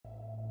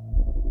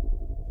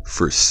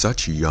For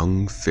such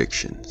young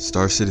fiction,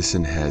 Star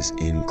Citizen has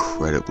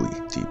incredibly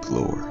deep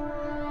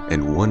lore,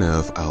 and one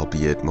of,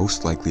 albeit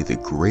most likely the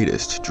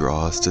greatest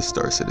draws to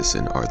Star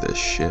Citizen are the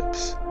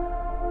ships.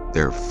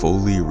 Their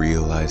fully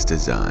realized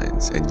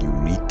designs and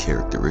unique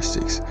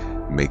characteristics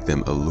make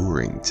them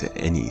alluring to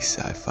any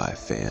sci-fi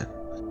fan.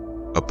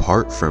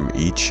 Apart from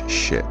each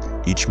ship,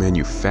 each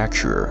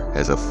manufacturer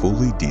has a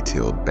fully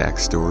detailed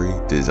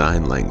backstory,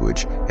 design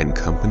language, and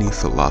company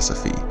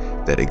philosophy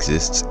that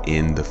exists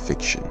in the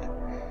fiction.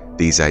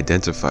 These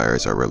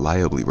identifiers are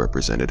reliably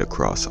represented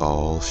across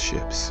all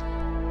ships.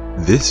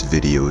 This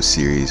video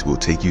series will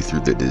take you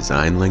through the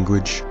design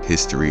language,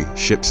 history,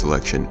 ship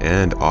selection,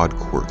 and odd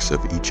quirks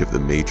of each of the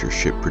major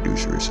ship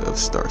producers of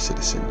Star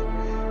Citizen.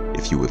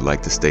 If you would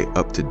like to stay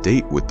up to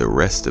date with the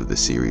rest of the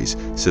series,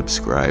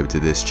 subscribe to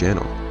this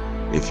channel.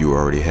 If you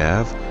already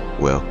have,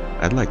 well,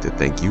 I'd like to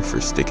thank you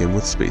for sticking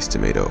with Space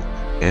Tomato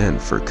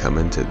and for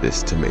coming to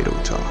this Tomato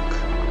Talk.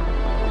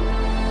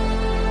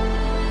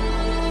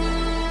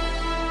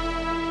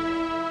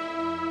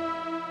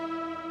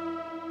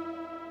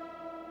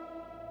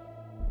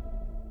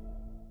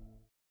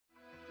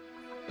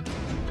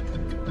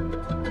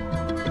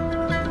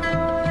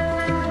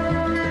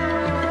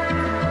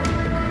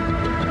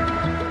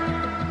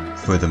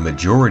 For the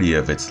majority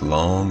of its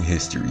long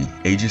history,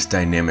 Aegis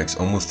Dynamics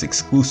almost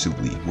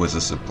exclusively was a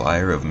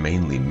supplier of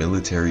mainly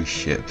military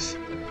ships.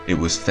 It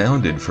was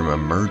founded from a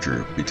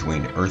merger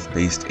between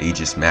Earth-based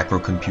Aegis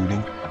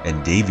macrocomputing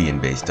and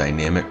Davian-based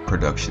dynamic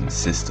production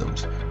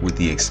systems, with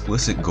the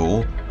explicit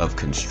goal of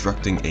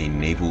constructing a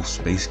naval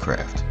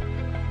spacecraft.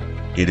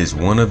 It is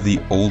one of the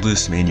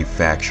oldest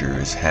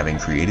manufacturers, having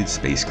created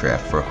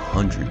spacecraft for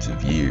hundreds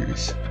of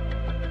years.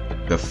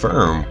 The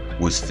firm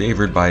was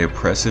favored by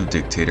oppressive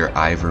dictator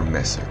Ivor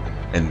Messer,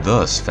 and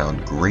thus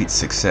found great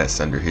success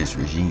under his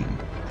regime.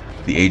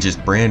 The Aegis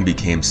brand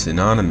became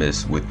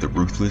synonymous with the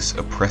ruthless,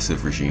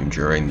 oppressive regime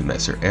during the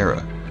Messer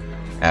era.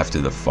 After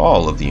the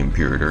fall of the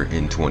Imperator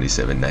in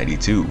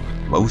 2792,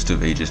 most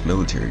of Aegis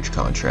military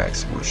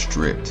contracts were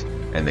stripped,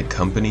 and the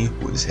company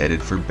was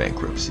headed for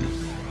bankruptcy.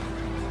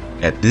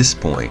 At this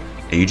point,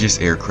 Aegis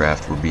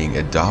aircraft were being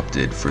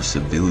adopted for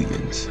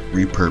civilians,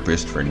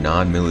 repurposed for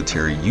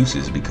non-military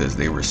uses because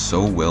they were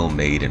so well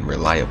made and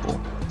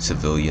reliable.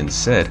 Civilians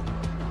said,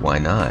 why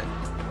not?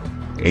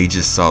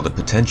 Aegis saw the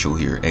potential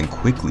here and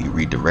quickly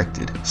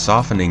redirected,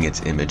 softening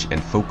its image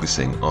and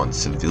focusing on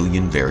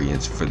civilian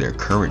variants for their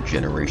current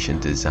generation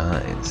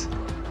designs.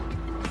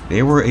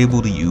 They were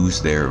able to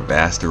use their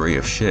vast array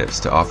of ships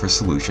to offer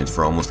solutions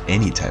for almost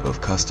any type of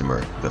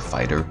customer: the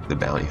fighter, the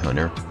bounty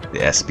hunter,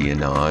 the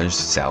espionage,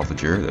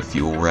 salvager, the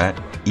fuel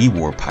rat,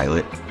 e-war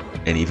pilot,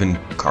 and even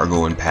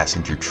cargo and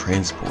passenger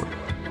transport.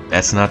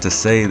 That's not to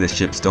say the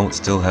ships don't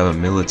still have a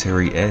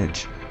military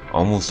edge.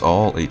 Almost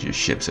all Aegis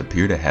ships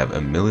appear to have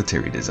a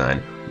military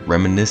design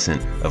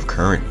reminiscent of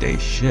current day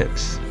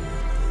ships.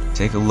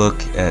 Take a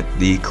look at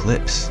the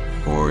Eclipse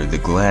or the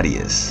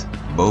Gladius.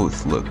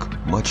 Both look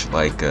much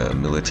like a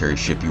military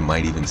ship you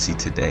might even see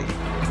today.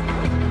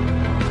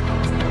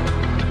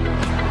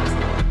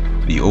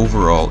 The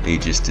overall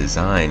Aegis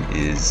design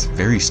is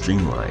very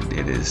streamlined.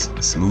 It is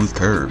smooth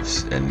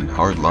curves and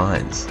hard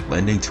lines,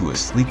 lending to a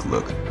sleek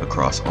look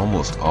across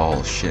almost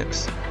all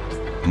ships.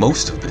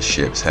 Most of the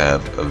ships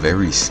have a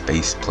very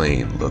space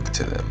plane look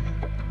to them.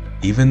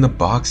 Even the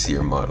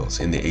boxier models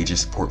in the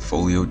Aegis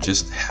portfolio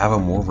just have a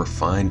more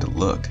refined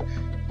look.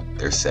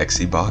 They're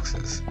sexy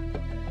boxes.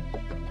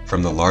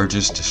 From the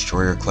largest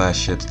destroyer-class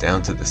ships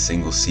down to the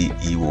single-seat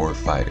E-war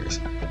fighters,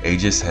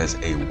 Aegis has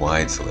a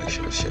wide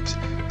selection of ships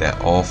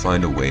that all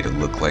find a way to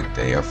look like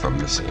they are from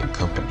the same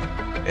company.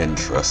 And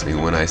trust me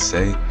when I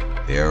say,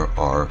 there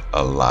are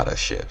a lot of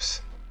ships.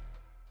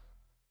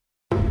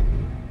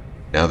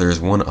 Now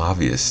there's one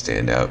obvious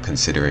standout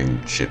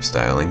considering ship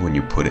styling when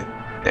you put it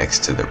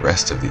next to the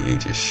rest of the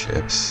Aegis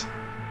ships,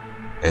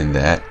 and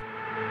that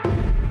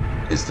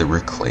is the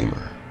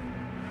Reclaimer.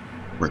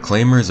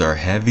 Reclaimers are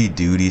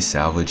heavy-duty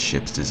salvage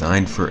ships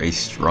designed for a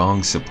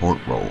strong support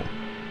role.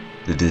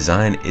 The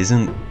design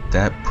isn't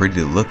that pretty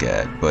to look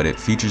at, but it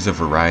features a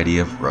variety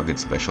of rugged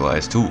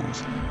specialized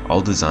tools, all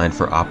designed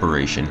for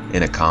operation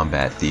in a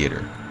combat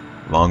theater.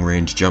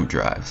 Long-range jump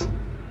drives,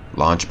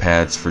 launch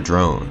pads for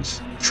drones,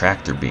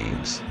 tractor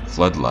beams,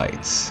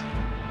 floodlights,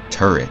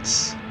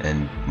 turrets,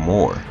 and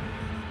more.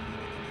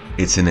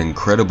 It's an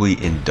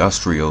incredibly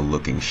industrial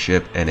looking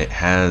ship, and it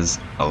has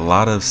a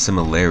lot of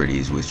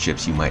similarities with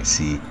ships you might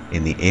see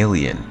in the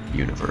Alien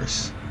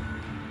universe.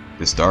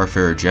 The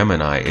Starfarer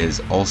Gemini is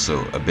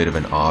also a bit of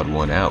an odd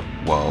one out.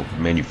 While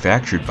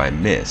manufactured by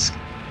MISC,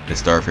 the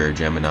Starfarer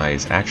Gemini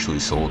is actually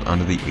sold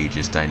under the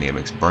Aegis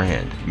Dynamics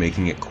brand,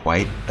 making it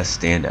quite a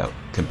standout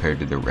compared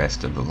to the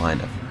rest of the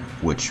lineup,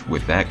 which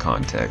with that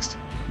context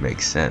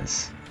makes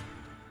sense.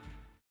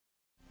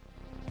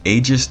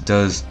 Aegis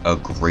does a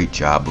great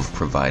job of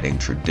providing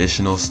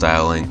traditional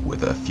styling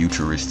with a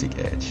futuristic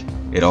edge.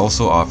 It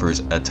also offers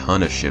a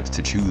ton of ships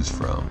to choose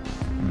from.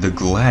 The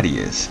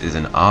Gladius is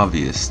an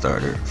obvious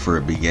starter for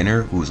a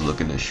beginner who's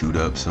looking to shoot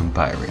up some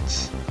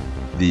pirates.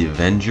 The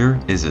Avenger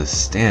is a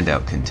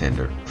standout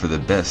contender for the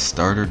best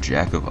starter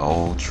jack of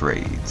all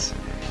trades.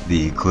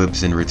 The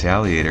Eclipse and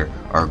Retaliator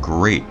are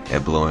great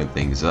at blowing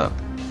things up,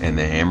 and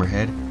the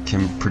Hammerhead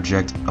can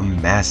project a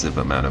massive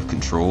amount of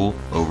control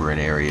over an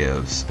area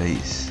of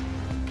space.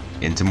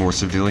 Into more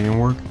civilian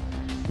work?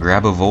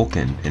 Grab a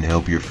Vulcan and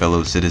help your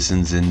fellow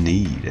citizens in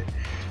need.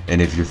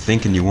 And if you're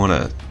thinking you want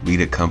to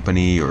lead a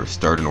company or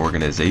start an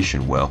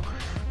organization, well,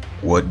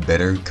 what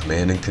better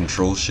command and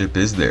control ship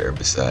is there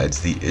besides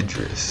the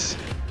Idris?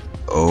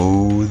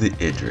 Oh, the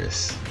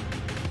Idris.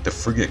 The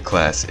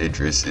frigate-class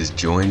Idris is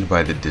joined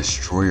by the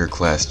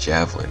destroyer-class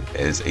Javelin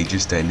as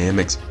Aegis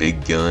Dynamics'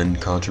 big gun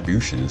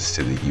contributions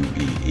to the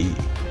UEE.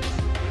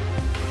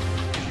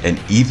 And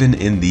even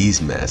in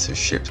these massive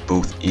ships,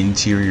 both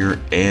interior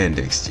and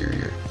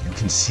exterior, you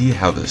can see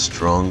how the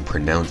strong,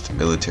 pronounced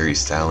military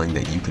styling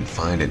that you can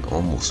find in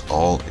almost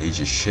all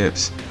Aegis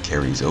ships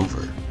carries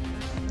over.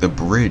 The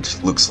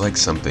bridge looks like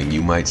something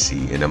you might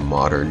see in a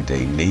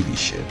modern-day Navy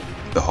ship.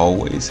 The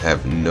hallways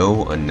have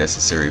no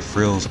unnecessary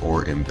frills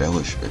or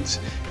embellishments,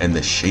 and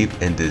the shape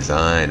and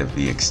design of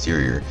the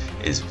exterior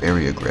is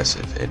very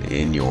aggressive and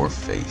in your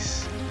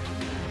face.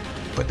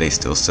 But they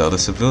still sell to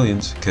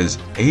civilians, cause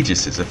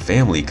Aegis is a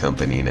family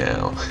company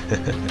now.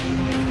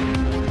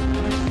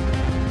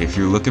 If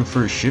you're looking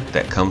for a ship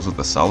that comes with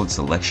a solid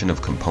selection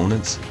of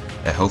components,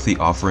 a healthy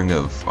offering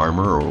of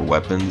armor or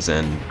weapons,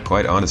 and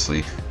quite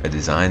honestly, a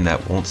design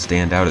that won't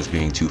stand out as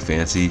being too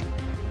fancy,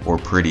 or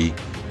pretty,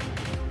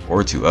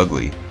 or too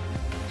ugly,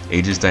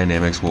 Aegis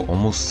Dynamics will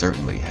almost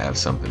certainly have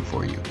something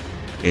for you.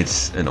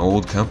 It's an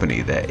old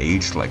company that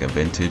aged like a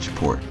vintage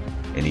port,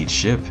 and each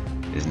ship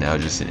is now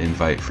just an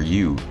invite for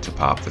you to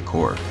pop the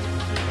cork.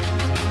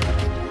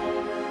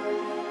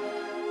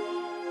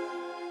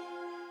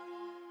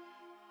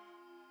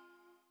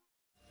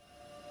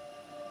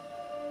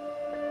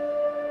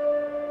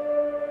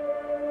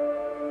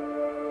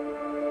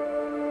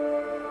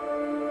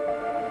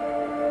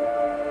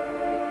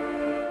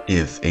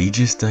 If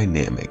Aegis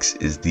Dynamics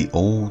is the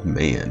old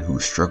man who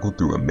struggled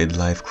through a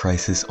midlife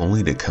crisis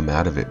only to come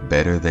out of it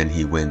better than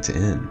he went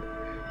in,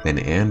 then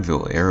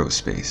Anvil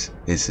Aerospace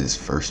is his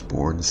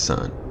firstborn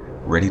son,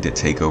 ready to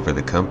take over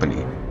the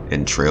company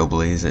and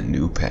trailblaze a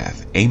new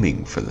path,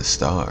 aiming for the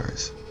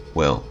stars.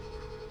 Well,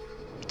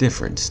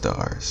 different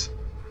stars.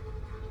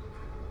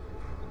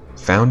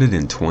 Founded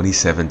in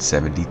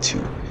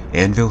 2772,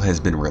 Anvil has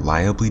been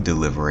reliably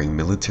delivering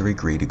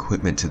military-grade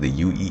equipment to the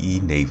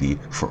UEE Navy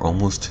for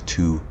almost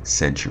 2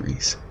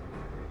 centuries.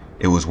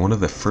 It was one of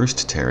the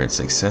first Terran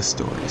success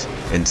stories,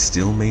 and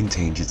still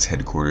maintains its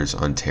headquarters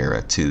on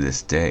Terra to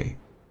this day.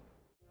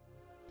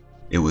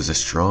 It was a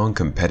strong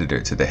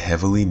competitor to the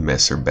heavily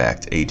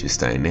Messer-backed Aegis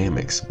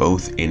Dynamics,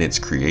 both in its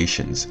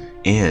creations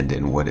and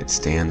in what it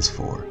stands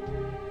for,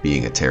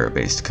 being a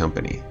Terra-based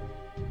company.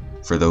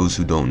 For those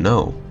who don't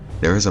know,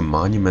 there is a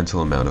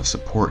monumental amount of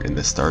support in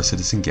the Star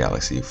Citizen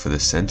galaxy for the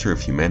center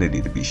of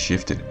humanity to be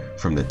shifted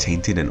from the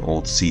tainted and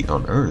old seat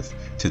on Earth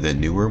to the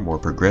newer, more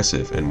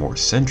progressive, and more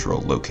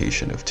central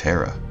location of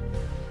Terra.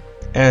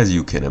 As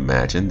you can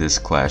imagine, this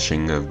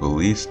clashing of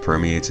beliefs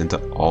permeates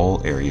into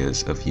all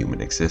areas of human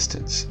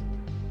existence.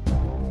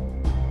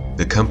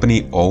 The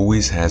company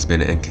always has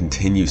been and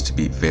continues to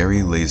be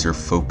very laser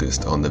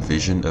focused on the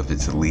vision of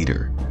its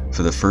leader.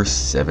 For the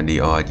first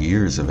 70-odd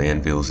years of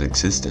Anvil's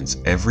existence,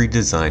 every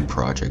design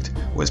project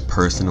was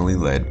personally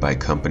led by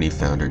company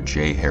founder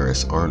J.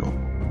 Harris Arnold.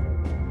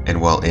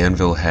 And while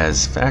Anvil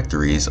has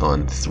factories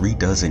on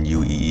 36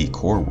 UEE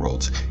core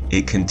worlds,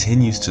 it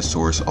continues to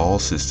source all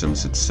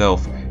systems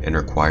itself and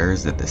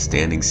requires that the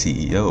standing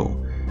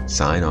CEO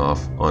sign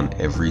off on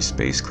every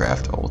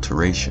spacecraft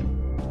alteration.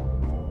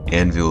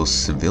 Anvil's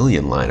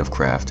civilian line of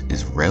craft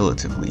is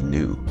relatively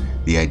new.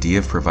 The idea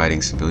of providing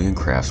civilian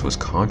crafts was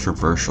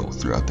controversial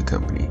throughout the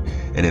company,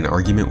 and an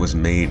argument was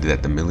made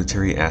that the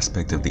military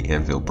aspect of the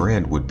Anvil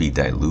brand would be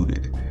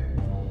diluted.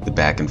 The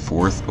back and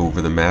forth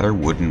over the matter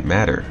wouldn't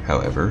matter,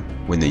 however,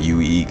 when the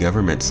UEE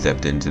government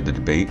stepped into the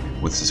debate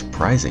with a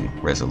surprising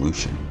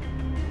resolution.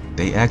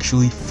 They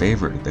actually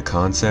favored the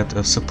concept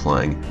of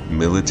supplying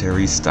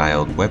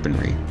military-styled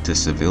weaponry to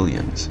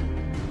civilians,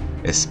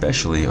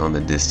 especially on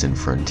the distant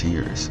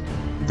frontiers.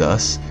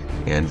 Thus,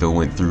 Anvil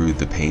went through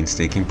the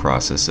painstaking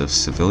process of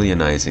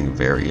civilianizing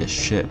various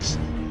ships.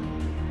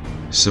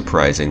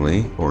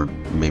 Surprisingly, or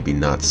maybe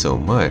not so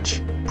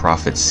much,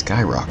 profits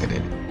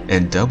skyrocketed,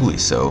 and doubly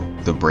so,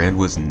 the brand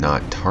was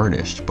not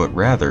tarnished, but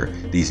rather,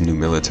 these new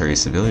military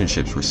civilian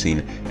ships were seen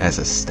as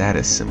a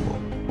status symbol,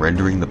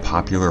 rendering the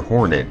popular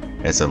Hornet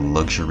as a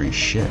luxury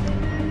ship.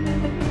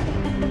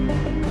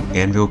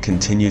 Anvil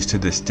continues to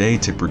this day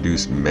to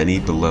produce many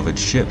beloved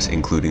ships,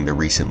 including the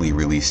recently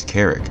released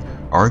Carrack,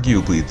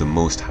 arguably the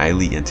most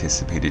highly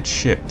anticipated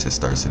ship to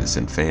Star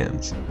Citizen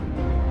fans.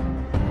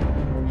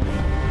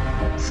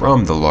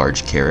 From the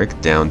large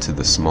Carrack down to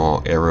the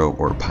small Arrow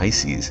or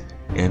Pisces,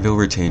 Anvil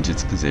retains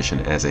its position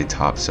as a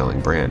top-selling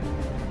brand.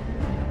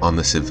 On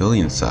the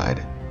civilian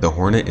side, the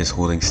Hornet is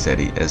holding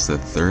steady as the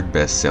third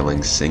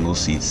best-selling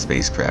single-seat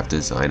spacecraft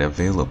design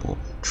available,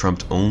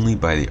 trumped only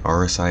by the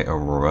RSI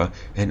Aurora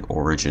and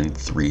Origin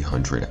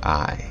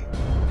 300i.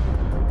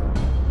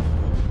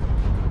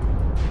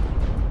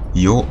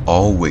 You'll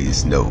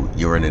always know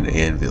you're in an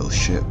Anvil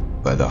ship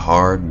by the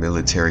hard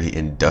military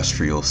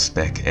industrial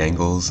spec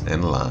angles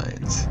and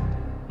lines.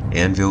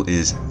 Anvil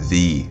is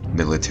the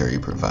military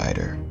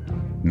provider.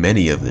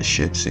 Many of the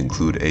ships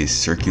include a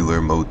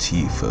circular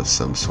motif of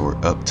some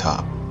sort up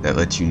top that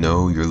lets you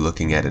know you're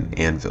looking at an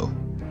anvil,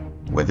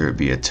 whether it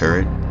be a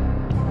turret,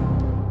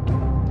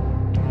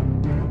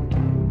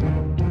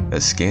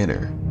 a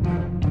scanner,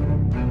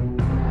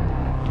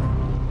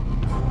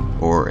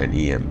 or an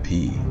EMP.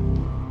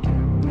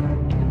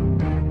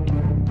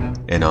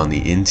 And on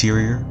the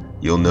interior,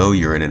 you'll know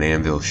you're in an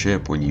Anvil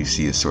ship when you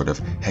see a sort of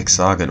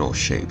hexagonal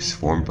shapes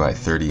formed by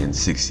 30 and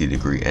 60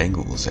 degree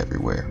angles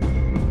everywhere.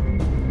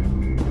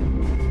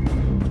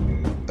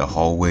 The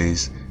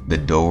hallways, the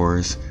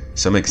doors,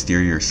 some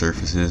exterior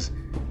surfaces,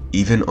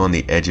 even on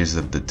the edges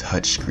of the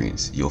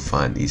touchscreens you'll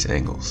find these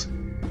angles.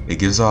 It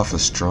gives off a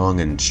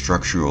strong and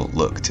structural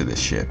look to the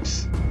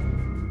ships.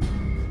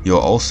 You'll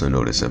also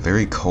notice a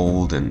very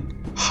cold and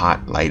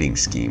hot lighting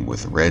scheme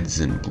with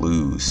reds and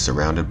blues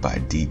surrounded by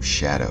deep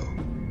shadow.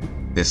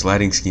 This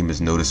lighting scheme is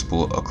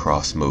noticeable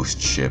across most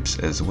ships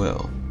as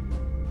well.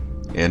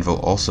 Anvil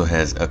also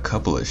has a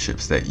couple of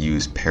ships that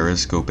use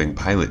periscoping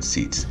pilot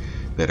seats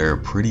that are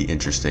pretty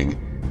interesting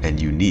and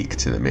unique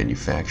to the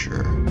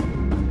manufacturer.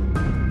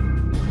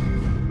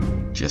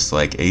 Just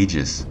like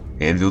Aegis,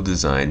 Anvil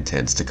design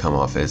tends to come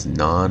off as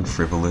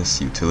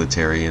non-frivolous,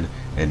 utilitarian,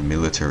 and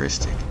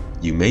militaristic.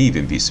 You may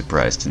even be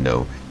surprised to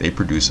know they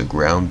produce a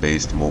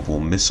ground-based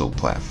mobile missile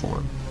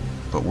platform,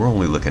 but we're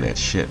only looking at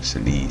ships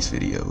in these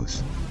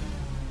videos.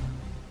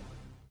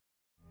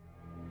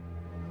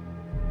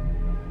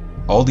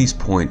 All these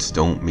points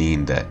don't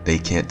mean that they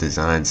can't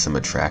design some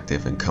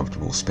attractive and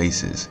comfortable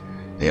spaces.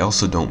 They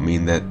also don't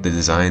mean that the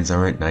designs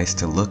aren't nice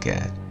to look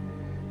at.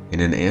 In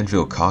an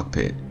Anvil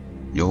cockpit,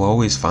 you'll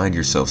always find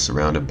yourself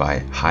surrounded by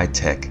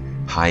high-tech,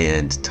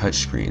 high-end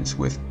touchscreens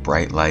with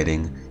bright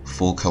lighting,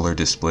 full-color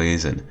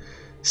displays, and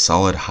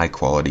solid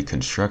high-quality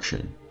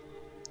construction.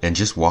 And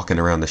just walking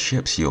around the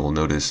ships, you'll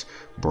notice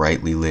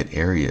brightly lit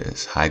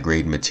areas,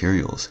 high-grade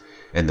materials,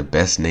 and the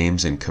best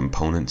names and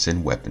components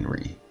and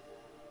weaponry.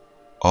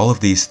 All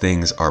of these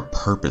things are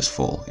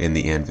purposeful in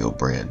the Anvil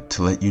brand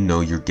to let you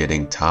know you're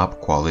getting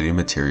top quality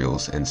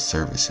materials and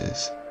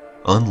services,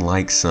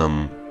 unlike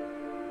some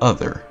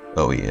other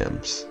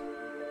OEMs.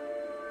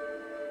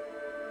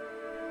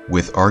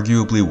 With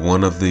arguably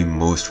one of the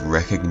most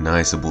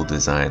recognizable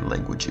design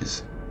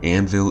languages,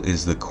 Anvil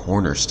is the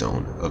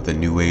cornerstone of the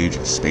new age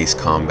of space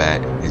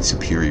combat and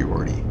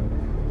superiority.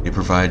 It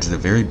provides the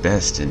very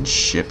best in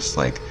ships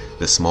like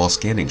the small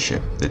scanning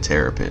ship, the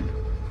Terrapin.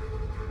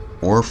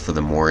 Or for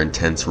the more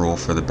intense role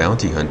for the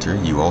bounty hunter,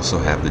 you also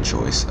have the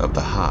choice of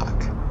the Hawk.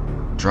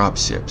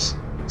 Dropships,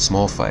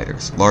 small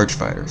fighters, large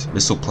fighters,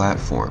 missile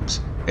platforms,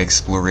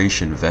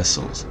 exploration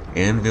vessels.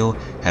 Anvil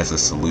has a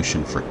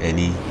solution for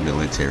any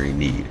military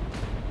need,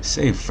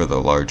 save for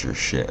the larger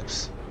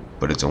ships.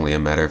 But it's only a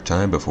matter of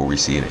time before we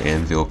see an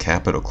Anvil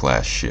Capital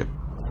class ship.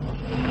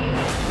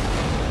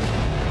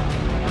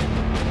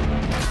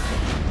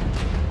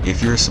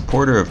 If you're a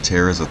supporter of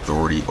Terra's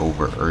authority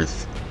over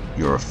Earth,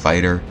 you're a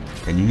fighter,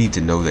 and you need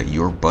to know that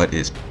your butt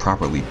is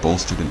properly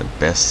bolstered in the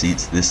best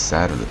seats this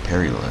side of the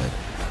Perry line,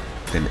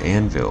 then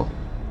Anvil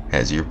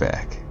has your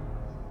back.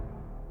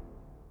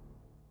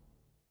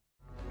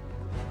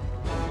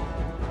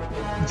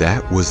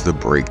 That was the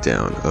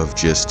breakdown of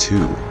just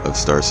two of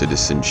Star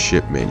Citizen's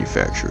ship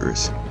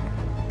manufacturers.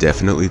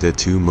 Definitely the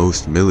two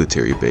most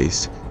military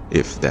based,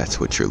 if that's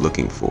what you're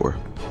looking for.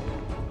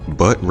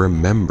 But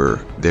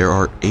remember, there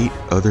are 8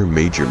 other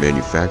major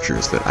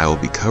manufacturers that I will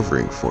be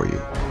covering for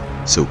you.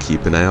 So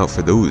keep an eye out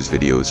for those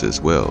videos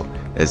as well,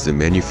 as the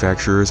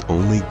manufacturers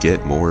only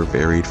get more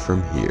varied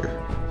from here.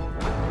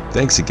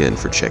 Thanks again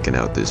for checking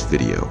out this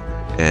video,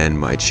 and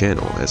my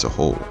channel as a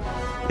whole.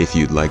 If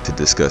you'd like to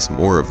discuss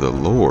more of the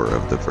lore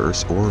of the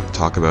verse or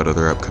talk about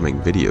other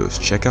upcoming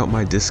videos, check out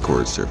my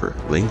Discord server,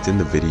 linked in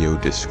the video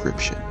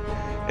description.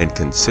 And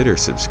consider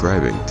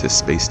subscribing to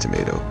Space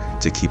Tomato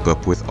to keep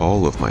up with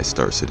all of my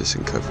Star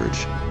Citizen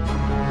coverage.